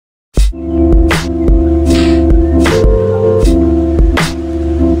Hey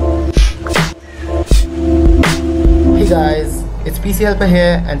guys, it's PC Helper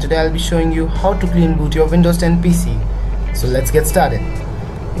here, and today I'll be showing you how to clean boot your Windows 10 PC. So let's get started.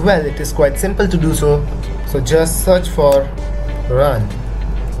 Well, it is quite simple to do so. So just search for run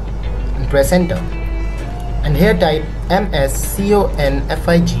and press enter. And here type msconfig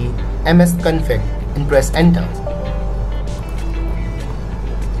msconfig and press enter.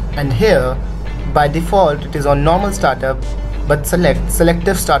 And here by default it is on normal startup, but select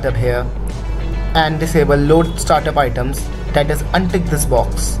selective startup here and disable load startup items, that is untick this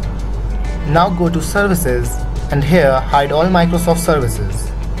box. Now go to services and here hide all Microsoft services.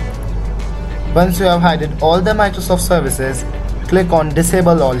 Once you have hidden all the Microsoft services, click on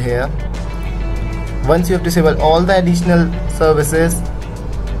disable all here. Once you have disabled all the additional services,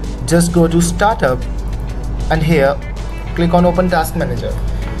 just go to startup and here click on open task manager.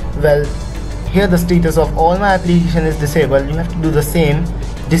 Well, here the status of all my application is disabled. You have to do the same.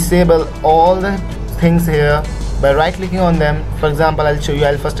 Disable all the things here by right clicking on them. For example,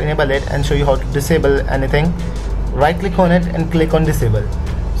 I'll first enable it and show you how to disable anything. Right click on it and click on disable.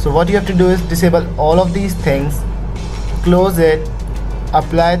 So what you have to do is disable all of these things, close it,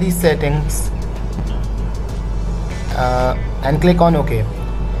 apply these settings and click on OK.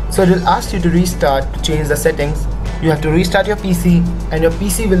 So it will ask you to restart to change the settings. You have to restart your PC and your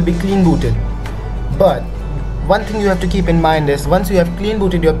PC will be clean booted. But one thing you have to keep in mind is once you have clean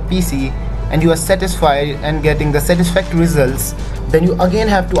booted your PC and you are satisfied and getting the satisfactory results, then you again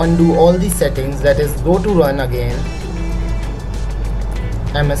have to undo all these settings, that is go to run again,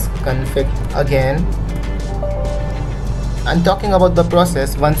 msconfig again. And talking about the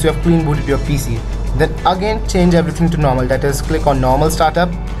process, once you have clean booted your PC, then again change everything to normal, that is click on normal startup,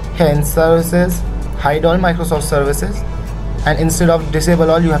 here in services, hide all Microsoft services, and instead of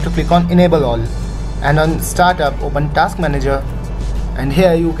disable all you have to click on enable all, and on startup open task manager, and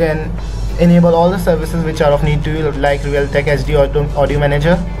here you can enable all the services which are of need to you, like Realtek HD audio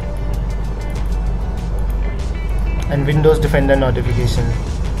manager and Windows Defender notification.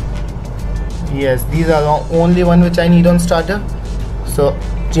 Yes, these are the only one which I need on startup. So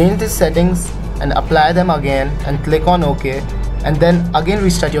change these settings and apply them again and click on OK, and then again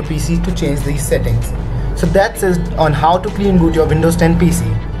restart your PC to change these settings. So that's it on how to clean boot your Windows 10 PC.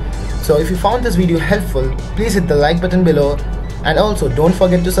 So if you found this video helpful, please hit the like button below, and also don't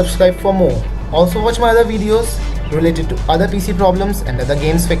forget to subscribe for more. Also watch my other videos related to other PC problems and other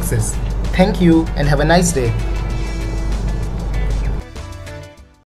games fixes. Thank you and have a nice day.